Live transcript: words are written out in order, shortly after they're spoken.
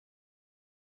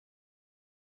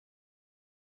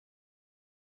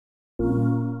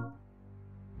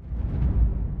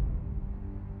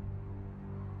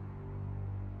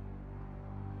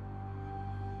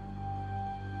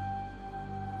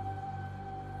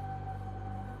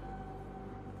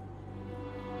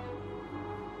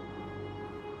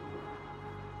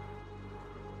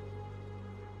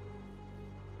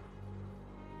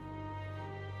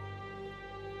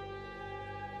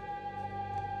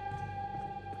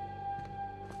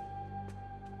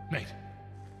Nate,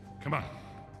 come on.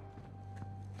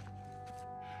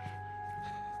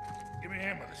 Give me a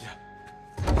hand with this.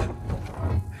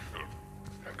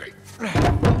 Okay.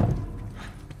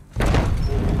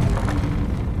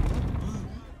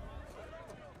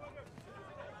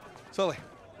 Sully.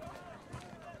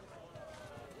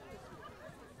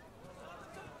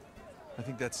 I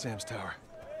think that's Sam's tower.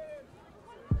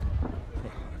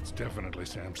 Well, it's definitely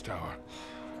Sam's tower.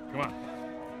 Come on.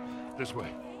 This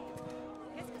way.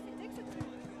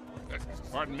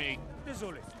 Pardon me.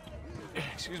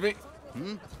 Excuse me?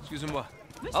 Excusez-moi.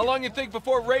 How long you think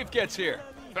before Rafe gets here?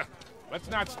 Let's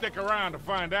not stick around to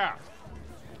find out.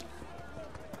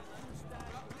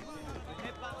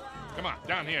 Come on,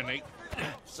 down here, Nate.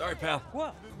 Sorry, pal.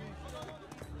 What?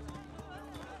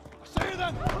 See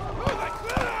them!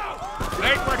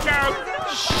 Nate, watch out!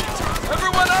 Shit!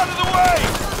 Everyone out of the way!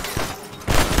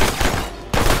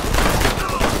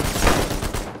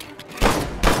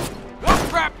 Oh,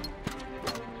 crap!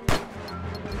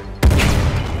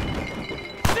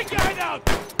 Stick your head out!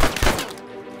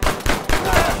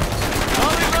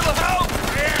 I'll need a little help!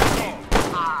 Asshole!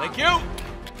 Thank you!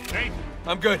 Nate,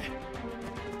 I'm good.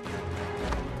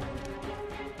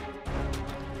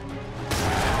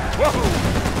 whoa!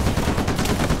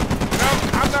 No,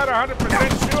 I'm not 100%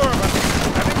 sure, but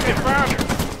I think they found her.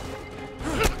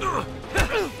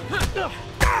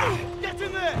 Get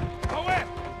in there! Go in!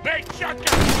 Nate,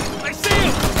 shotgun! I see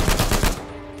him!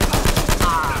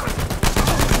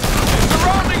 They're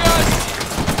surrounding us!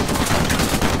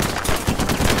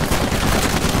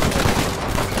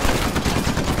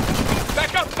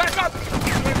 Back up! Back up!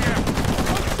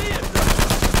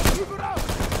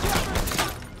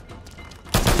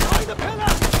 Behind the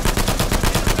pillar!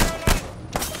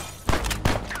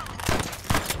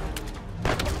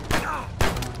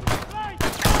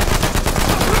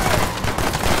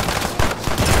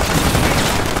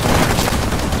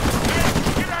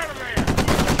 Get out of there!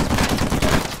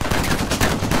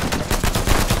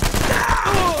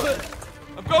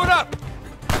 I'm going up!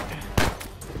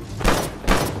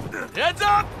 Heads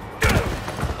up!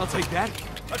 I'll take that.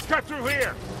 Let's cut through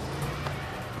here!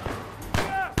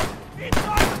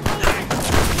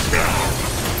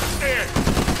 There!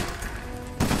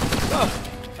 Oh,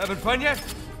 having fun yet?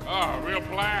 Oh, real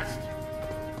blast!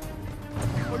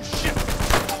 Oh, shit!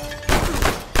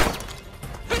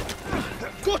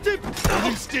 Got him!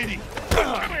 You steady!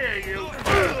 Come here, you!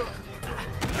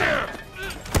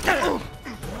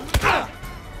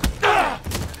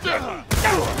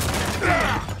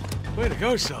 Way to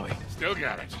go, Sully. Still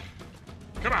got it.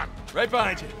 Come on! Right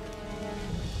behind you.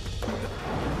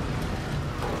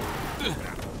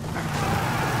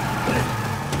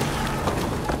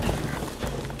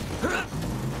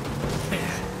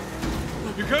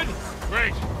 You good?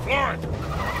 Great! Floor it!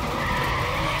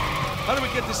 How do we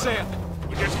get to Sam?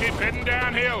 We just keep heading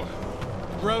downhill.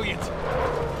 Brilliant.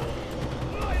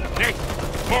 Nick,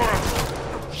 more of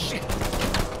them. Shit.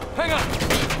 Hang on.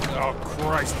 Oh,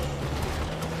 Christ.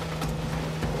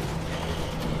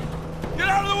 Get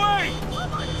out of the way!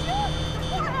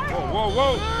 Whoa, whoa,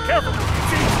 whoa! Careful!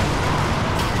 Jeez.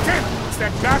 Damn, it's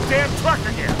that goddamn truck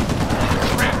again!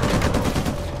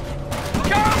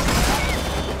 Come!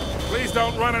 Please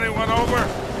don't run anyone over.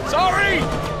 Sorry!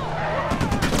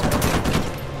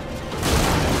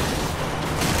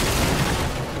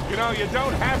 You know, you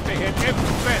don't have to hit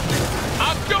every fence.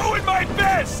 I'm doing my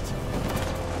best!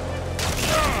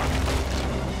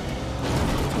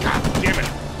 God damn it!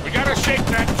 We gotta shake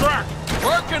that truck!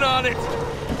 Working on it!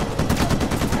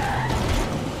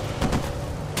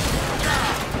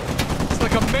 It's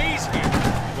like a maze here.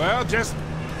 Well, just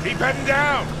keep heading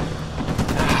down.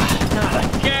 Not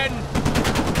again!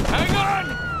 Hang on!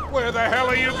 Where the hell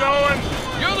are you going?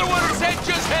 You're the one who said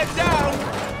just head down!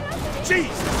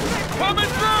 Jesus! Coming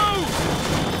through!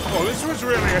 Oh, this was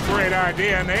really a great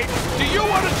idea, Nate. Do you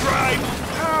want to drive?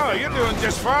 Oh, you're doing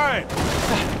just fine.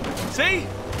 See?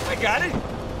 I got it.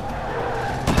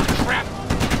 Crap!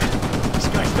 These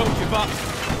guys don't give up.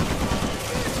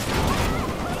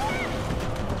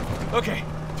 Okay,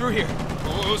 through here.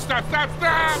 Oh, stop, stop,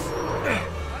 stop!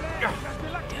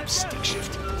 Damn stick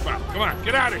shift. Come on,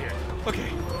 get out of here.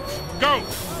 Okay. Go!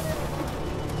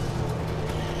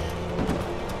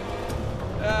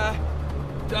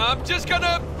 I'm just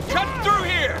gonna cut through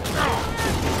here!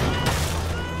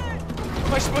 What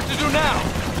am I supposed to do now?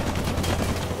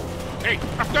 Hey,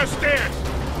 up those stairs!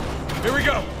 Here we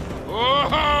go.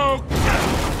 Oh!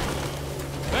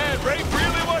 Man, Rafe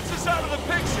really wants us out of the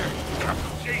picture.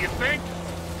 Gee, you think?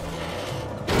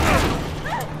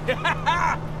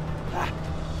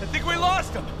 I think we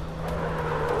lost him.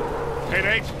 Hey,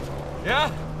 Nate,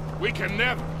 Yeah? we can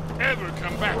never, ever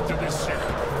come back to this city.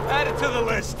 Add it to the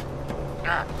list.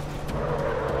 Ah.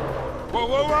 Whoa,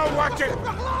 whoa, whoa, watch it!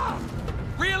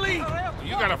 Really?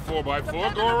 You got a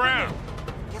 4x4, go around.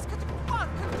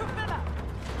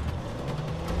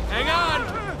 Hang on!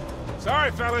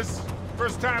 Sorry, fellas.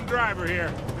 First-time driver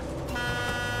here.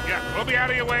 Yeah, we'll be out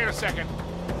of your way in a second.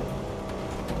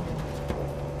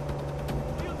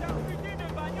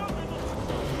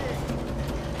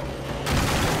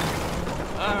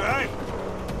 All right.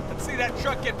 Let's see that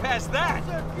truck get past that.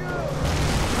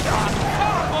 Oh,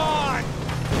 come on!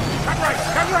 Cut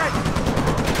right!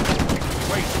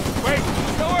 Wait.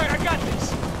 Don't worry, I got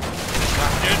this.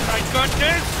 I got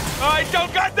this! I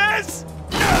don't got this!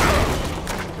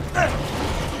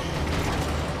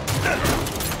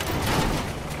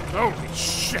 Holy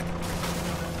shit!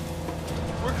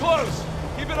 We're close.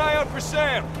 Keep an eye out for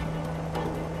Sam.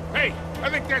 Hey, I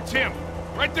think that's him.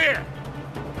 Right there.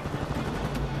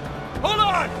 Hold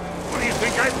on! What do you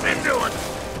think I've been doing?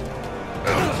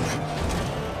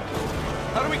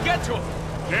 How do we get to him?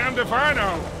 Damned if I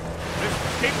know.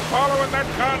 Just keep following that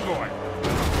convoy.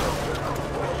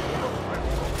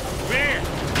 Man,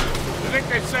 you think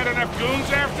they sent enough goons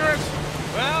after us?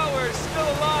 Well, we're still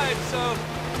alive, so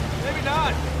maybe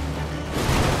not.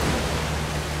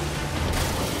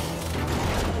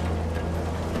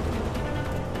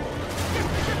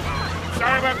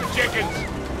 Sorry about the chickens.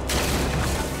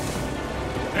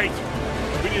 Nate,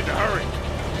 we need to hurry.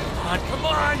 Come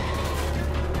on!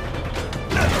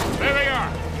 There they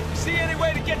are. See any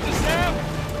way to get to Sam?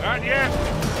 Not yet.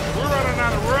 We're running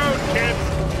out of road, kid.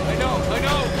 I know.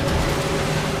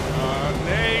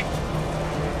 Nate.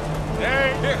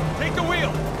 Nate. Here, take the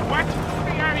wheel. What?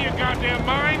 Be out of your goddamn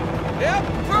mind? Yep,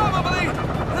 probably.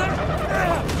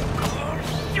 Oh,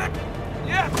 shit.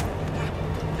 Yeah.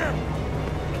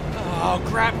 Oh,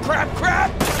 crap.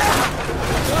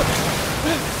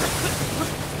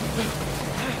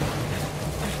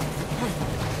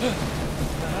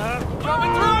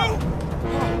 Coming through!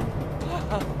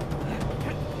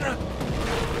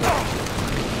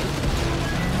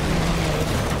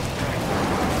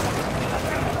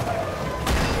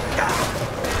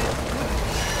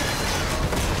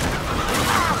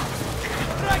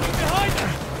 Dragging behind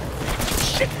her!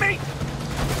 Shit me!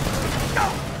 No!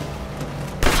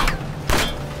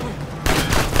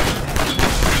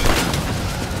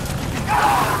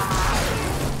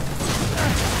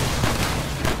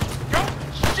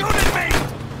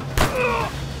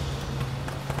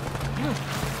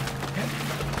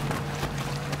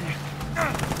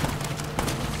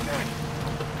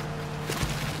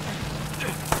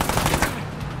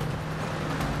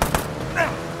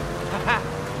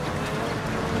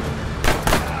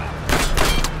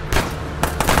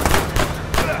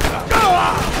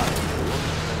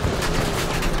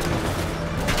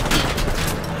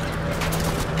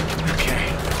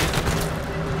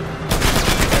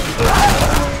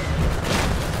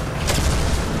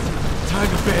 Time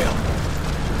to bail.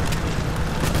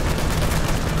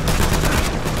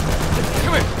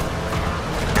 Come here.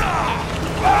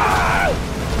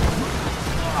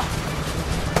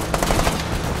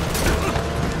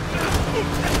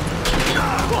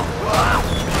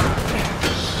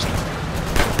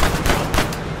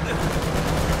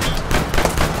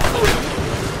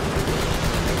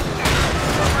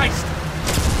 Christ.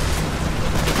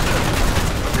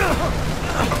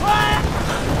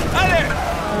 Hi there.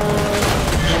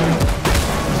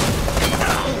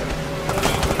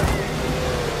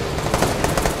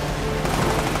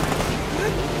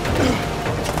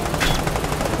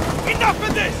 Enough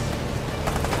of this!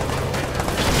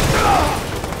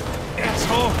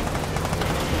 Asshole!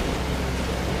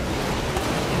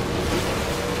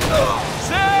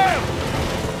 Sam!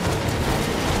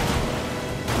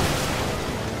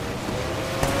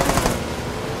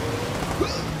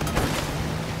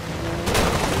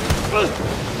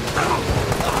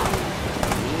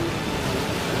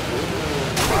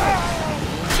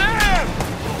 Sam!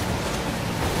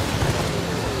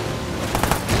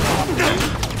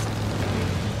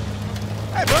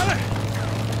 Hey, brother!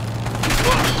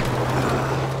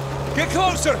 Get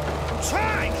closer! I'm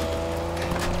trying!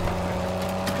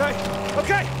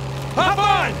 Okay. Hop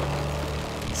on!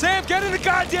 Sam, get in the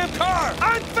goddamn car!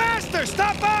 I'm faster!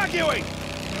 Stop arguing!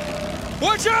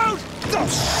 Watch out! Oh,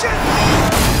 shit!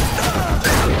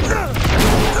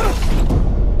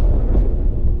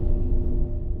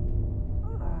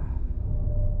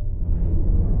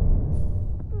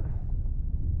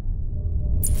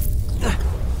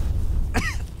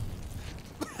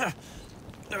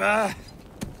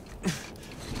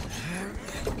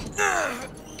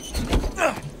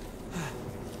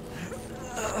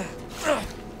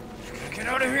 Get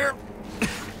out out of here.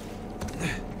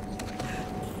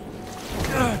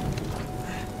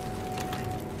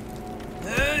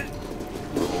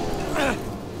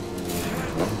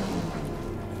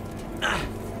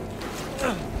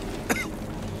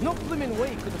 No blimmin'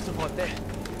 way could have survived there.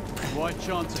 Why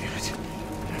chance it? Damn it.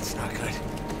 That's not good.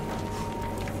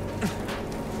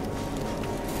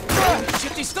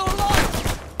 Shit, he's still alive!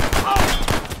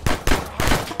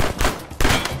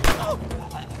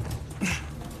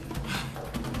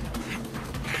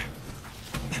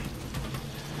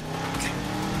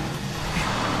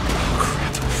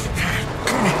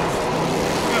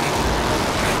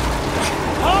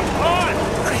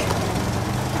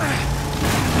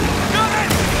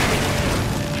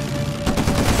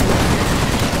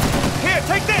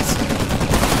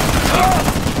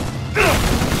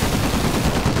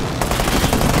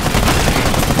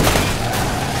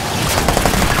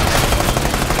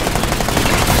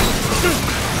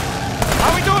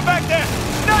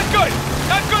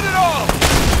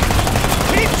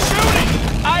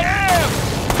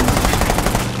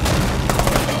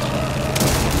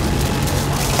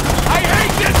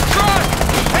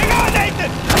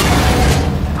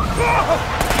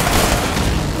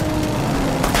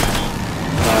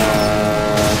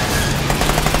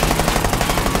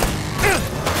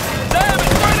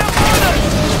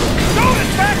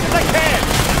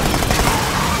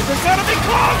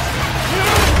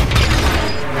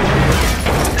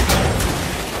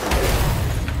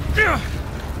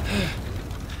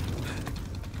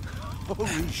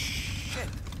 Holy shit.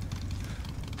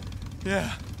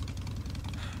 Yeah.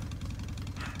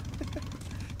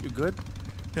 You good?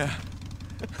 Yeah.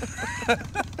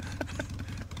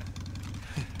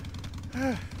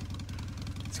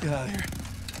 Let's get out of here.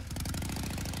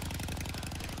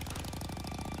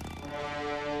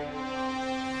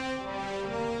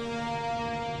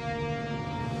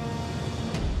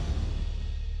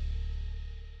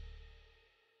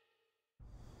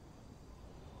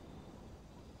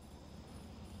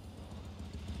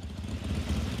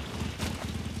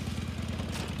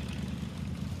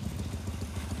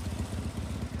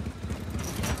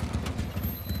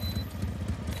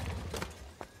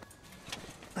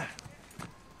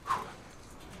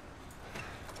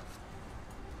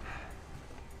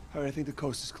 All right, I think the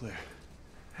coast is clear.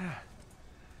 Yeah.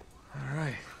 All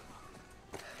right.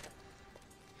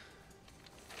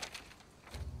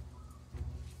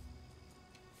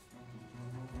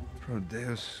 Pro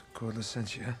Deus Cor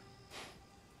Licentia.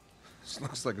 This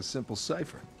looks like a simple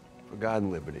cipher. For God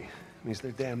and liberty. I mean, it's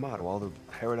their damn motto. All the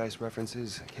paradise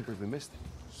references. I can't believe we missed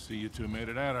it. See, you two made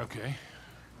it out okay.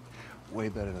 Way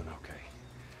better than okay.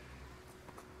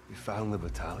 We found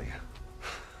Libertalia.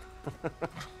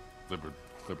 Liber,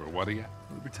 what are you?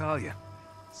 Libertalia.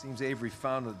 Seems Avery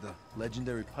founded the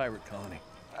legendary pirate colony.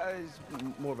 It's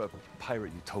more of a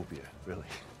pirate utopia, really.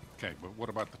 Okay, but what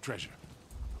about the treasure?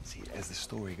 See, as the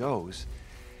story goes,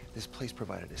 this place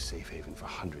provided a safe haven for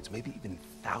hundreds, maybe even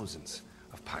thousands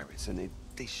of pirates, and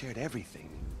they shared everything.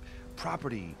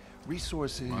 Property,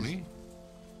 resources. Money?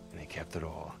 And they kept it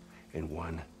all in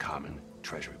one common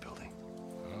treasury building.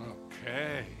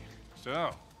 Okay.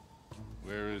 So,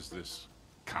 where is this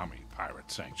commie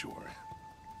pirate sanctuary?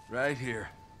 Right here.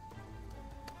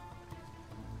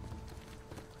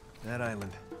 That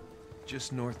island,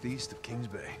 just northeast of Kings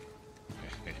Bay.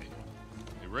 Hey,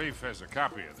 Rafe has a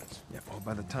copy of this. Yeah, well,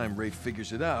 by the time Rafe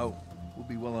figures it out, we'll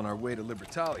be well on our way to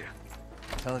Libertalia.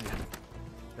 I'm telling you,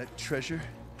 that treasure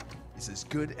is as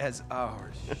good as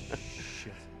ours.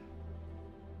 Shit.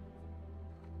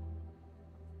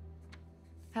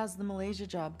 How's the Malaysia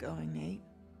job going, Nate?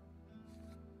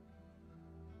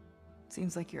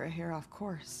 Seems like you're a hair off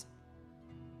course.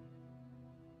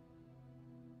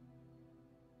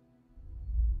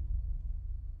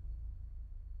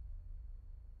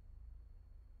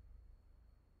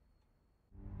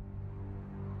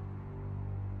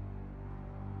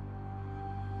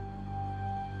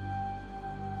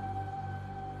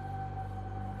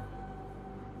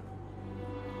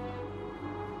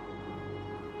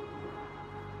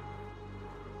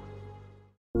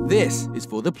 This is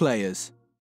for the players.